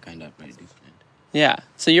it's really kind of very different. Yeah.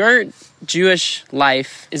 So your Jewish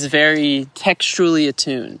life is very textually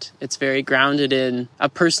attuned. It's very grounded in a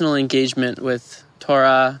personal engagement with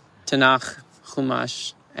Torah, Tanakh,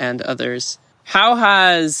 Chumash, and others. How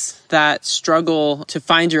has that struggle to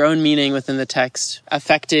find your own meaning within the text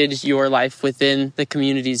affected your life within the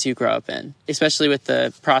communities you grow up in, especially with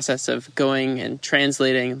the process of going and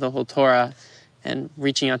translating the whole Torah and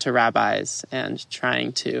reaching out to rabbis and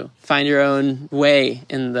trying to find your own way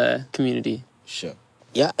in the community? Sure.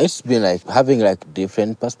 Yeah, it's been like having like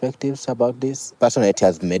different perspectives about this. Personally, it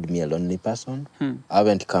has made me a lonely person. I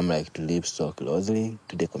haven't come like to live so closely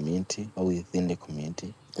to the community or within the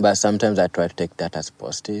community. But sometimes I try to take that as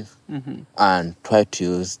positive and try to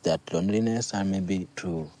use that loneliness and maybe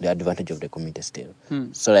to the advantage of the community still.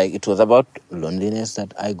 So like it was about loneliness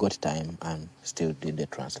that I got time and still did the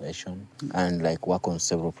translation and like work on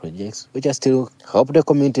several projects, which I still help the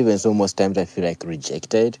community. Even so most times I feel like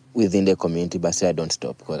rejected within the community, but still I don't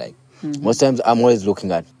stop because like most times I'm always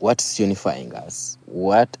looking at what's unifying us.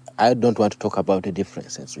 I don't want to talk about the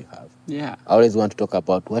differences we have. Yeah. I always want to talk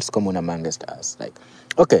about what's common amongst us. Like,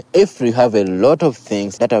 okay, if we have a lot of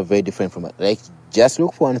things that are very different from us, like just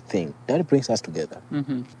look for one thing that brings us together.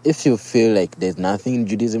 If you feel like there's nothing in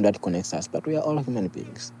Judaism that connects us, but we are all human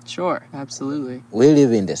beings. Sure, absolutely. We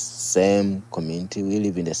live in the same community. We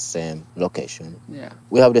live in the same location. Yeah.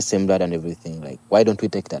 We have the same blood and everything. Like, why don't we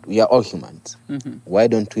take that? We are all humans. Why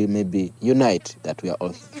don't we maybe unite that we are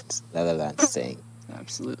all humans rather than saying,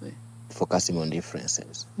 absolutely, focusing on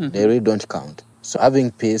differences. They really don't count. So having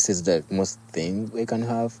peace is the most thing we can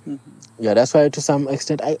have. Yeah, that's why to some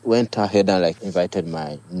extent I went ahead and like invited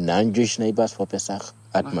my non-Jewish neighbors for Pesach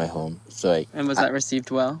at my home. So and was that received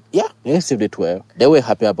well? Yeah, they received it well. They were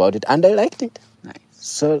happy about it and they liked it. Nice.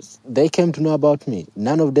 So they came to know about me.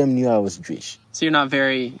 None of them knew I was Jewish. So you're not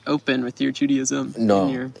very open with your Judaism in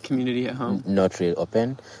your community at home? Not really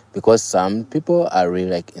open, because some people are really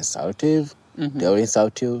like insultive. They will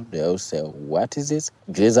insult you. They will say, "What is this?"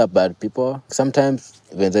 Jews are bad people. Sometimes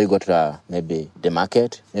when they go to maybe the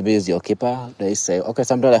market, maybe it's your keeper, they say, "Okay,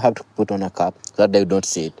 sometimes I have to put on a cap so that they don't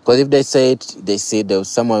see it." Because if they say it, they see there's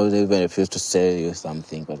someone who even refuse to sell you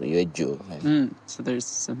something because you're a Jew. Like, so there's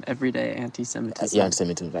some everyday anti-Semitism. Yeah,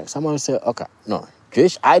 anti-Semitism. Like someone will say, "Okay, no,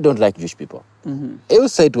 Jewish, I don't like Jewish people. You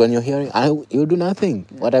say it when you're hearing, you do nothing.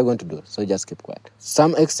 Yeah. What are you going to do? So just keep quiet.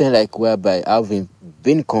 Some extent, like whereby I've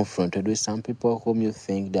been confronted with some people whom you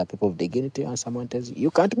think they are people of dignity, and someone tells you,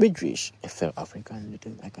 you can't be Jewish. I felt African, you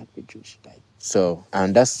think I can't be Jewish. So,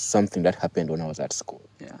 and that's something that happened when I was at school.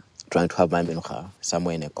 Yeah. Trying to have my mincha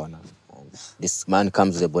somewhere in a corner. This man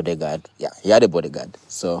comes with a bodyguard. Yeah, he had a bodyguard.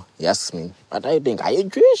 So he asked me, what do you think? Are you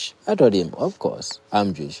Jewish? I told him, of course,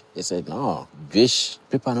 I'm Jewish. He said, no, Jewish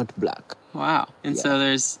people are not black. Wow. And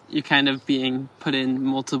so you're kind of being put in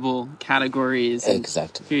multiple categories.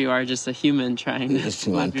 Exactly. Here you are, just a human trying to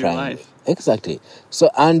live your life. Exactly. So,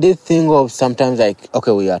 and the thing of sometimes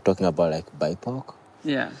we are talking about BIPOC.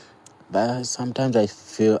 Yeah. But sometimes I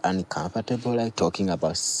feel uncomfortable talking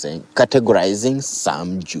about categorizing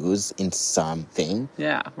some Jews in something.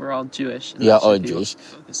 Yeah, we're all Jewish. We are all Jewish.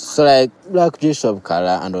 So black Jewish of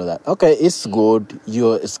color and all that. Okay, it's good.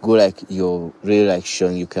 It's good you're really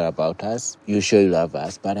showing you care about us. You show you love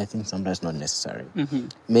us. But I think sometimes not necessary.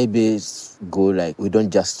 Maybe it's good we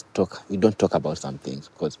don't talk about some things.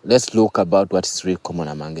 Because let's look about what is really common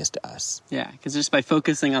amongst us. Yeah, because just by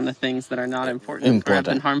focusing on the things that are not important. Or have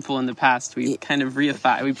been harmful in the past, we kind of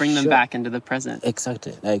reify, we bring them back into the present.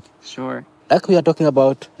 Exactly. Sure. We are talking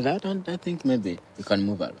about that, and I think maybe you can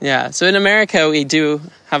move on. Yeah. So in America, we do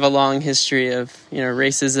have a long history of,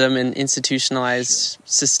 racism and institutionalized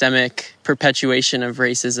systemic perpetuation of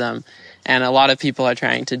racism. And a lot of people are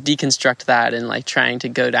trying to deconstruct that and trying to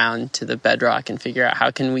go down to the bedrock and figure out how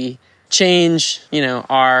can we change,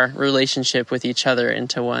 our relationship with each other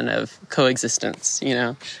into one of coexistence,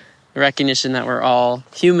 The recognition that we're all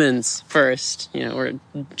humans first. We're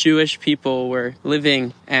Jewish people, we're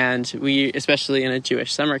living, and we, especially in a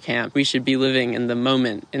Jewish summer camp, we should be living in the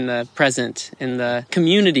moment, in the present, in the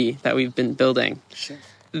community that we've been building. Sure.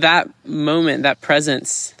 That moment, that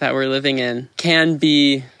presence that we're living in can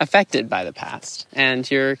be affected by the past. And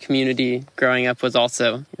your community growing up was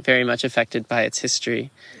also very much affected by its history.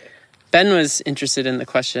 Ben was interested in the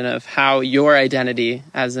question of how your identity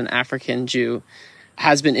as an African Jew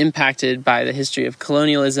has been impacted by the history of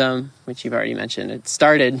colonialism, which you've already mentioned. It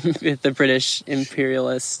started with the British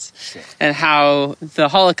imperialists, and how the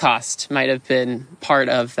Holocaust might have been part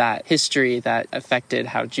of that history that affected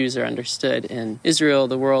how Jews are understood in Israel,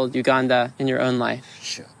 the world, Uganda, in your own life.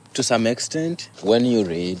 Sure. To some extent, when you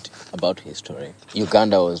read about history,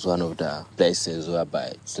 Uganda was one of the places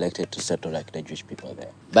whereby selected to settle the Jewish people there.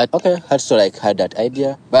 But had that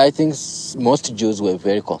idea. But I think most Jews were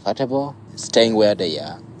very comfortable staying where they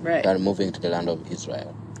are, right, than moving to the land of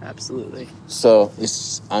Israel. Absolutely. So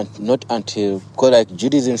it's not until, because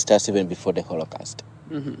Judaism starts even before the Holocaust.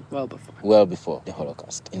 Well before the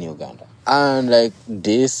Holocaust in Uganda. And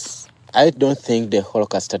this, I don't think the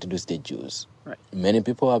Holocaust started with the Jews. Right. Many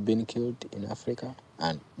people have been killed in Africa,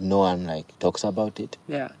 and no one talks about it.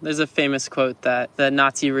 Yeah, there's a famous quote that the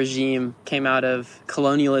Nazi regime came out of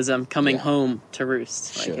colonialism coming home to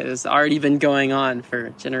roost. It has already been going on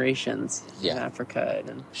for generations in Africa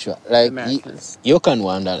and Americans. You can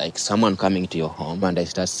wonder, someone coming to your home and they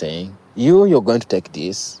start saying, you're going to take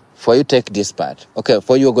this. For you, take this part. Okay,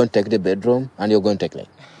 for you, you're going to take the bedroom, and you're going to take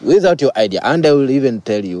without your idea. And they will even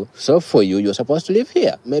tell you, so for you, you're supposed to live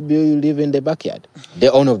here. Maybe you live in the backyard,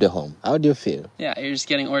 the owner of the home. How do you feel? Yeah, you're just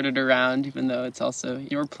getting ordered around, even though it's also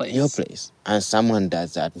your place. Your place. And someone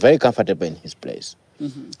does that, very comfortable in his place.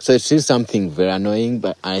 So it's still something very annoying,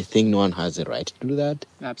 but I think no one has the right to do that.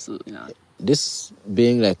 Absolutely not. This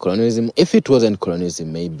being colonialism, if it wasn't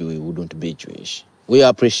colonialism, maybe we wouldn't be Jewish. We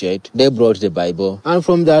appreciate they brought the Bible, and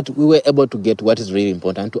from that we were able to get what is really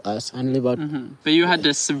important to us and live out. But you had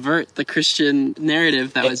to subvert the Christian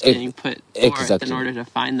narrative that was being put forth in order to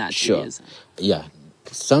find that Judaism. Yeah.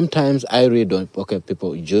 Sometimes I really don't,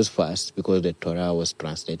 people Jews fast because the Torah was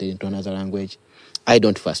translated into another language. I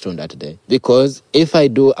don't fast on that day, because if I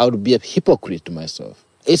do, I would be a hypocrite to myself.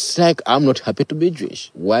 It's I'm not happy to be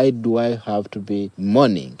Jewish. Why do I have to be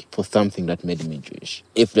mourning for something that made me Jewish?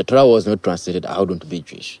 If the Torah was not translated, I wouldn't be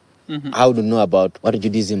Jewish. I wouldn't know about what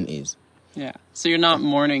Judaism is. Yeah. So you're not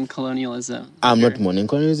mourning colonialism. I'm not mourning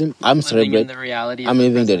colonialism. I'm celebrating the reality. I'm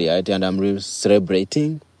living the reality, and I'm really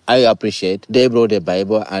celebrating. I appreciate they brought the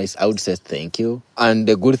Bible, and I would say thank you. And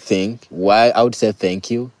the good thing, why I would say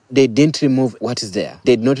thank you, they didn't remove what is there.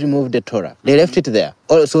 They did not remove the Torah. They left it there.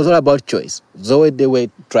 So it was all about choice. So they were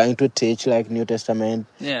trying to teach New Testament,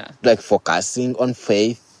 focusing on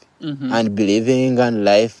faith and believing and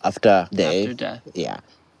life after death. Yeah.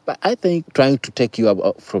 But I think trying to take you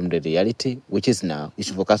up from the reality, which is now, you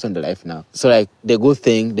should focus on the life now. So the good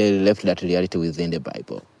thing, they left that reality within the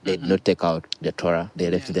Bible. They did not take out the Torah. They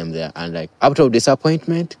left them there. And like, out of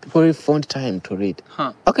disappointment, people found time to read.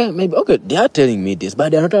 Okay, they are telling me this,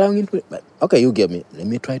 but they're not allowing me to read. But okay, you give me. Let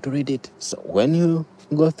me try to read it. So when you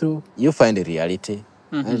go through, you find the reality.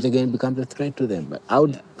 And it again becomes a threat to them. But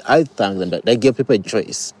I thank them that they give people a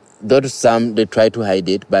choice. Though some, they try to hide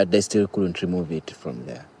it, but they still couldn't remove it from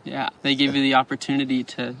there. Yeah, they gave you the opportunity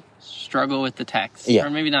to struggle with the text. Yeah. Or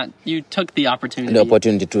maybe not. You took the opportunity. The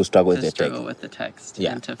opportunity to struggle with the text.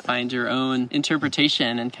 Yeah. And to find your own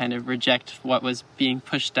interpretation and kind of reject what was being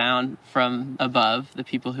pushed down from above, the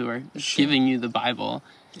people who are giving you the Bible.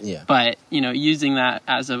 Yeah. But, using that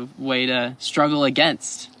as a way to struggle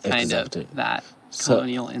against kind of that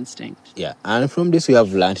colonial instinct. Yeah. And from this, we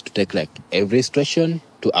have learned to take like every situation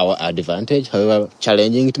to our advantage, however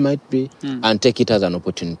challenging it might be, and take it as an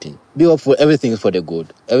opportunity. Be hopeful, everything is for the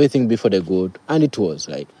good. Everything be for the good. And it was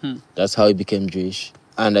like, that's how we became Jewish.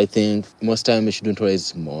 And I think most times we shouldn't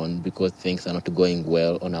always mourn because things are not going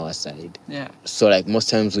well on our side. Yeah. So like most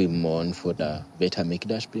times we mourn for the Beit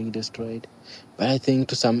HaMikdash being destroyed. But I think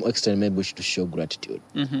to some extent maybe we should show gratitude.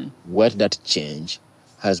 What that change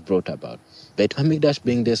has brought about. Beit HaMikdash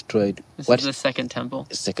being destroyed. This is the second temple.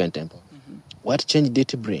 Second temple. What change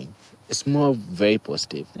did it bring? It's more very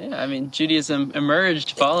positive. Yeah, I mean, Judaism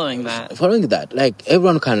emerged following that. Following that, like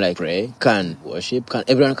everyone can like pray, can worship,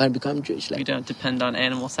 everyone can become Jewish. Like we don't depend on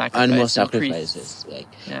animal sacrifices. Animal sacrifices, like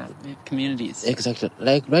we have communities. Exactly.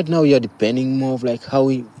 Like right now, we are depending more of like how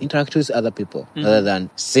we interact with other people, rather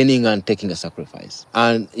than sinning and taking a sacrifice.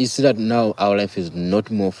 And you see that now our life is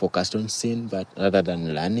not more focused on sin, but rather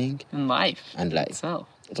than learning and life itself.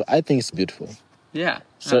 So I think it's beautiful. Yeah,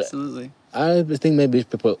 absolutely. I think maybe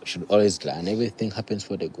people should always learn everything happens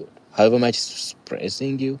for the good. However much it's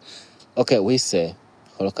pressing you. Okay, we say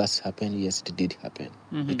Holocaust happened. Yes, it did happen.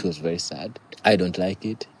 It was very sad. I don't like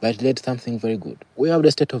it. But it led to something very good. We have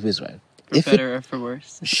the state of Israel. For better or for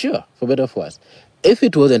worse. Sure, for better or for worse. If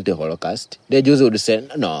it wasn't the Holocaust, the Jews would say,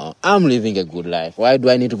 no, I'm living a good life. Why do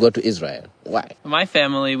I need to go to Israel? Why? My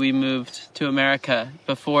family, we moved to America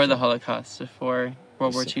before the Holocaust, before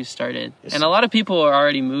World War II started. And a lot of people were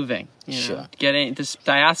already moving. This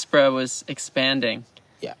diaspora was expanding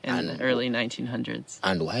in the early 1900s.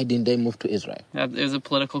 And why didn't they move to Israel? It was a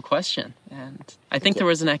political question. And I think there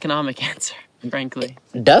was an economic answer, frankly.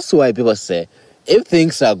 That's why people say, if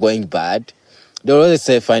things are going bad, they always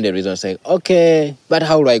say, find a reason, say, okay, but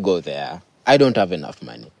how do I go there? I don't have enough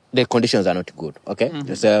money. The conditions are not good, okay?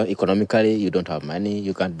 You say, economically, you don't have money,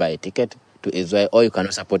 you can't buy a ticket to Israel, or you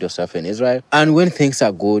cannot support yourself in Israel. And when things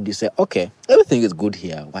are good, you say, okay, everything is good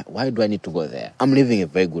here. Why do I need to go there? I'm living a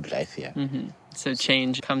very good life here. So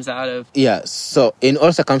change comes out of... Yeah, so in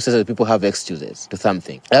all circumstances, people have excuses to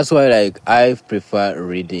something. That's why, like, I prefer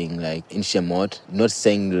reading, like, in Shemot, not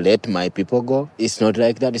saying, let my people go. It's not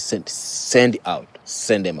like that. It's send out.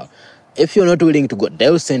 Send them out. If you're not willing to go, they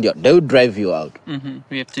will send you out. They will drive you out.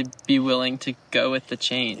 We have to be willing to go with the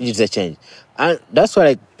change. It's a change. And that's why,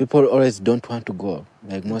 like, people always don't want to go.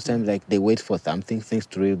 Like, most times, like, they wait for things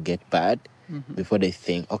to really get bad before they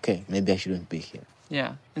think, okay, maybe I shouldn't be here.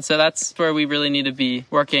 Yeah. And so that's where we really need to be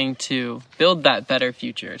working to build that better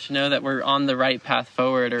future, to know that we're on the right path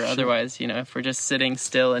forward, or otherwise, if we're just sitting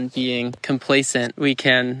still and being complacent, we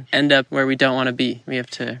can end up where we don't want to be. We have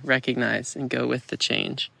to recognize and go with the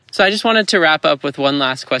change. So I just wanted to wrap up with one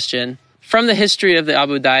last question. From the history of the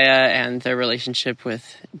Abayudaya and their relationship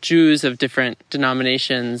with Jews of different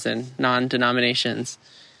denominations and non-denominations,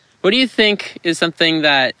 what do you think is something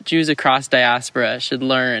that Jews across diaspora should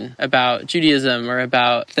learn about Judaism, or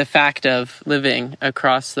about the fact of living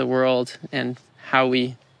across the world and how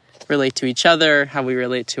we relate to each other, how we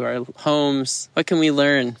relate to our homes? What can we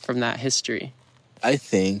learn from that history? I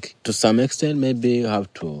think to some extent, maybe you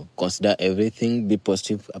have to consider everything, be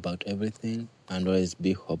positive about everything, and always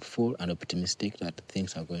be hopeful and optimistic that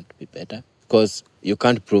things are going to be better. Because you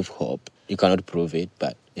can't prove hope. You cannot prove it,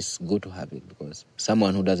 but it's good to have it, because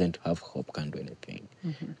someone who doesn't have hope can't do anything.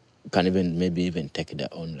 Can even take their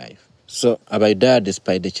own life. So Abayudaya,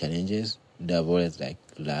 despite the challenges, they have always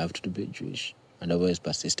loved to be Jewish, and have always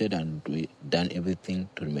persisted and done everything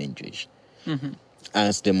to remain Jewish. And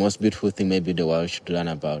it's the most beautiful thing maybe the world should learn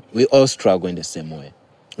about. We all struggle in the same way.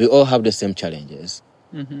 We all have the same challenges.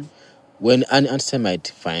 When an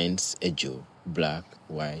anti-Semite finds a Jew, black,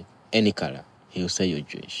 white, any color, he'll say you're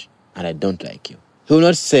Jewish, and I don't like you. He will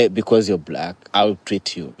not say, because you're black, I'll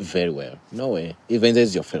treat you very well. No way. Even though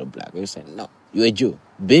it's your fellow black, he'll say, no, you're a Jew.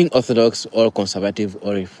 Being Orthodox or conservative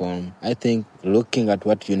or Reform, I think looking at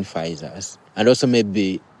what unifies us, and also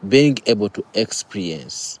maybe being able to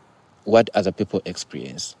experience what other people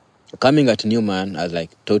experience, Coming at Newman has like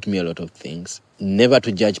taught me a lot of things. Never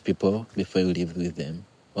to judge people before you live with them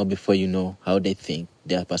or before you know how they think,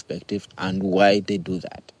 their perspective, and why they do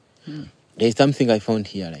that. There's something I found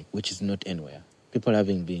here, like, which is not anywhere. People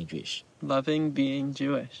loving being Jewish. Loving being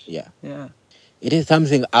Jewish. Yeah. Yeah. It is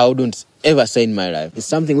something I wouldn't ever say in my life. It's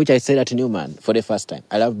something which I said at Newman for the first time.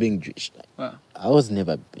 I love being Jewish. Wow. I was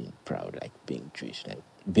never being proud, like, being Jewish. Like,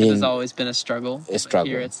 It has always been a struggle. A struggle.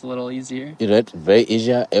 Here it's a little easier. You know, very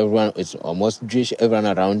easier. Everyone is almost Jewish. Everyone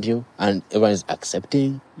around you, and everyone is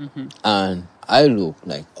accepting. And I look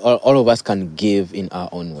like all of us can give in our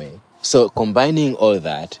own way. So combining all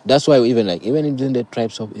that, that's why even in the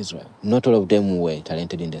tribes of Israel, not all of them were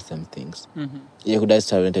talented in the same things. Yehuda is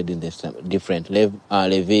talented in the same, different.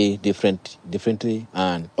 Levi differently,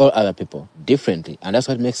 and all other people differently, and that's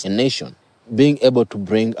what makes a nation. Being able to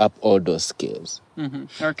bring up all those skills.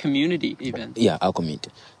 Our community, even. Yeah, our community.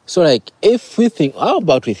 So, like, if we think, how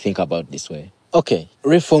about we think about this way? Okay,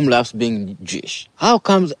 Reform loves being Jewish.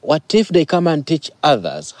 What if they come and teach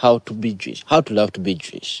others how to be Jewish, how to love to be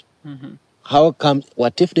Jewish?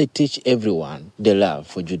 What if they teach everyone the love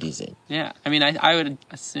for Judaism? Yeah, I mean, I would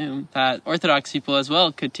assume that Orthodox people as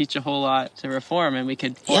well could teach a whole lot to Reform, and we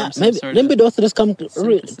could form some sort of... Maybe the Orthodox come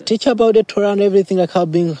teach about the Torah and everything, like how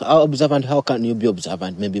observant, how can you be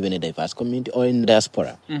observant, maybe in a diverse community or in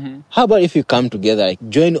diaspora. How about if you come together, like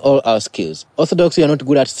join all our skills? Orthodox, you are not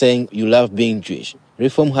good at saying you love being Jewish.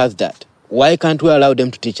 Reform has that. Why can't we allow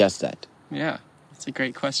them to teach us that? Yeah, that's a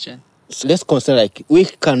great question. So let's consider, like, we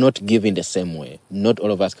cannot give in the same way. Not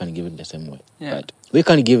all of us can give in the same way. Yeah. But we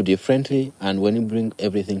can give differently, and when you bring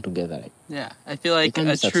everything together, like, yeah, I feel like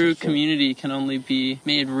a true community can only be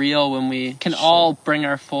made real when we can all bring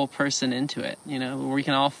our full person into it. You know, we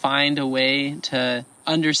can all find a way to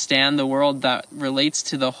understand the world that relates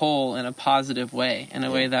to the whole in a positive way, in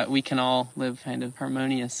a way that we can all live kind of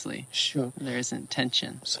harmoniously. Sure. There isn't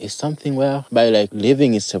tension. So it's something where, by like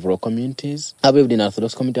living in several communities, I've lived in an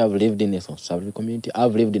Orthodox community, I've lived in a conservative community,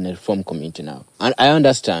 I've lived in a Reform community now. And I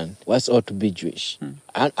understand what's ought to be Jewish.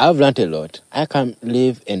 And I've learned a lot. I can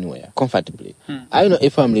live anywhere comfortably. I know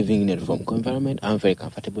if I'm living in a Reform environment, I'm very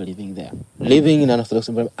comfortable living there. Living in an Orthodox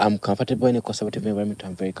environment, I'm comfortable. In a conservative environment,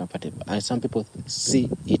 I'm very comfortable. And some people see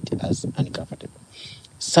it as uncomfortable.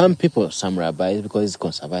 Some rabbis, because he's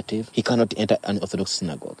conservative, he cannot enter an Orthodox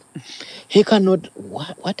synagogue. He cannot.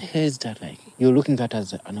 What the hell is that like? You're looking at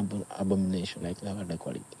as an abomination, like how do I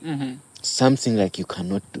call it? Something like you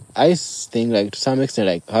cannot do. I think like to some extent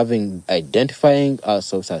like identifying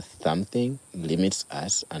ourselves as something limits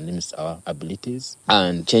us and limits our abilities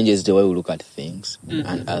and changes the way we look at things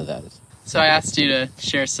and others. So I asked you to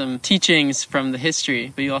share some teachings from the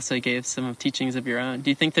history, but you also gave some teachings of your own.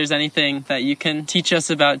 Do you think there's anything that you can teach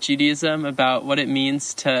us about Judaism, about what it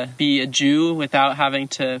means to be a Jew without having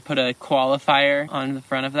to put a qualifier on the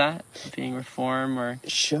front of that, being Reform or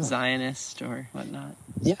Zionist or whatnot?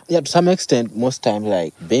 Yeah, to some extent, most times,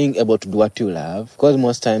 like, being able to do what you love, because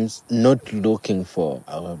most times not looking for,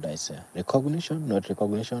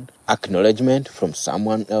 recognition, acknowledgement from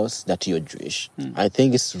someone else that you're Jewish. I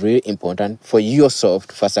think it's really important for yourself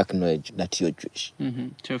to first acknowledge that you're Jewish.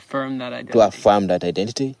 To affirm that identity. To affirm that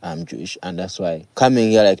identity, I'm Jewish. And that's why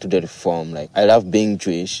coming here, like, to the Reform, like, I love being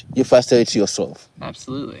Jewish, you first tell it to yourself.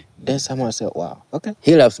 Absolutely. Then someone say, wow, okay,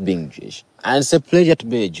 he loves being Jewish. And it's a pleasure to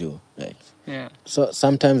be a Jew, right? Yeah. So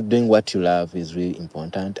sometimes doing what you love is really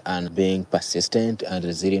important, and being persistent and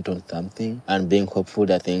resilient on something and being hopeful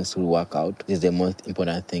that things will work out is the most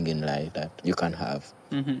important thing in life that you can have.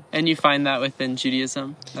 And you find that within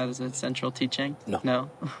Judaism? That is a central teaching? No?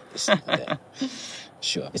 It's not there.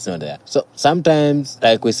 Sure, it's not there. So sometimes,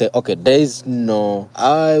 like we say, okay,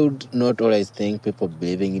 I would not always think people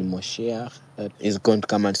believing in Moshiach that is going to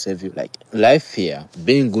come and save you. Like, life here,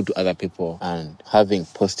 being good to other people and having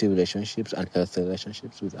positive relationships and healthy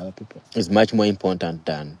relationships with other people is much more important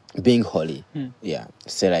than being holy. Yeah,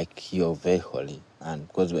 say like you're very holy. And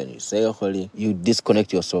because when you say you're holy, you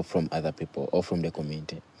disconnect yourself from other people or from the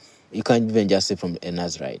community. You can't even just say from a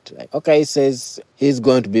Nazarite. Like, okay, he says he's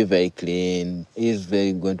going to be very clean. He's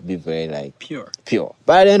going to be very, like... Pure.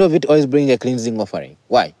 But at the end of it, always bring a cleansing offering.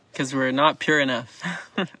 Why? Because we're not pure enough.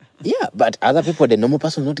 Yeah, but other people, the normal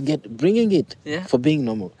person, not bringing it for being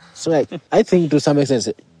normal. So, like, I think to some extent,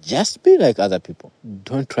 just be like other people.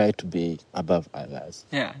 Don't try to be above others.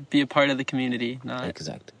 Yeah, be a part of the community, not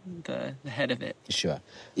exactly the head of it. Sure.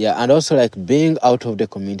 Yeah, and also, like, being out of the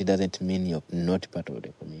community doesn't mean you're not part of the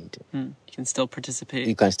community. You can still participate.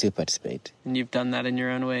 You can still participate. And you've done that in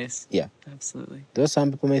your own ways. Yeah. Absolutely. Though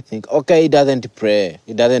some people may think, okay, he doesn't pray.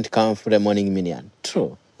 He doesn't come for the morning minyan.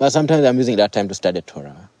 True. But sometimes I'm using that time to study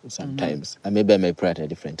Torah. sometimes. And maybe I may pray at a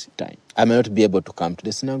different time. I may not be able to come to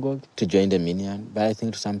the synagogue to join the minyan, but I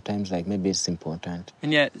think sometimes like maybe it's important.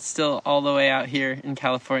 And yet still all the way out here in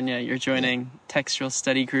California, you're joining textual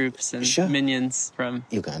study groups and minyans from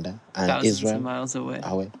Uganda and thousands Israel. of miles away.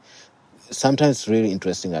 Sometimes it's really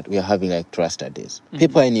interesting that we are having like trust studies.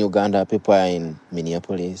 People are in Uganda, people are in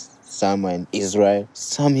Minneapolis, some are in Israel,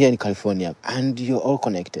 some here in California, and you're all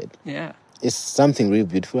connected. Yeah. It's something really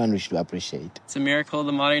beautiful and we should appreciate. It's a miracle of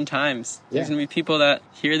the modern times. Yeah. There's going to be people that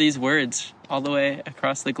hear these words all the way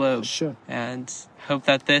across the globe. Sure. And hope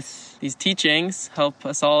that these teachings help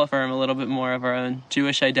us all affirm a little bit more of our own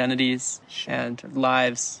Jewish identities and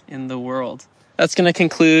lives in the world. That's going to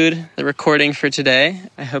conclude the recording for today.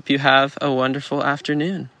 I hope you have a wonderful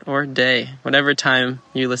afternoon or day, whatever time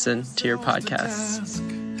you listen to your podcast.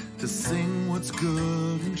 To sing what's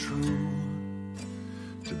good and true,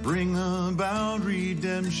 to bring about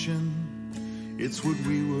redemption, it's what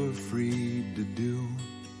we were freed to do.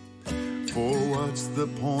 For what's the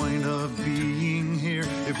point of being here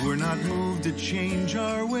if we're not moved to change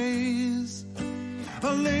our ways?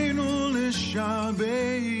 Aleinu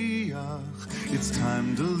l'shabeach, it's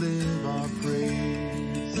time to live our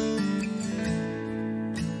praise.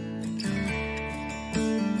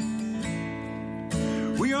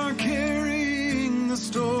 We are carrying the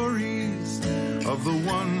stories of the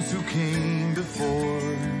ones who came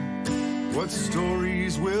before. What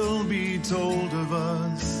stories will be told of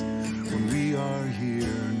us when we are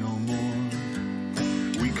here no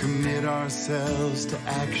more? We commit ourselves to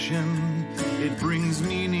action. It brings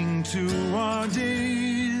meaning to our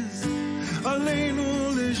days.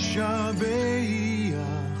 Aleinu l'shabeach,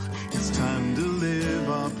 it's time to live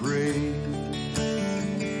our praise.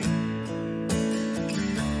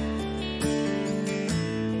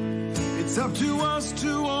 It's up to us to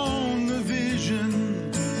own the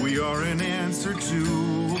vision. We are an answer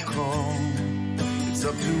to a call. It's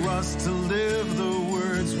up to us to live the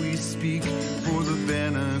words we speak for the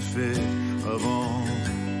benefit of all.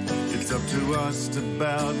 It's up to us to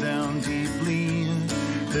bow down deeply.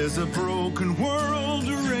 There's a broken world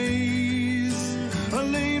to raise.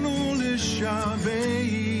 Aleinu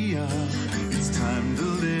l'shabeach, it's time to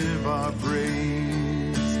live our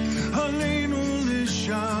praise. Aleinu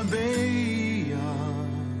l'shabeach,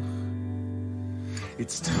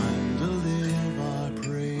 it's time to live.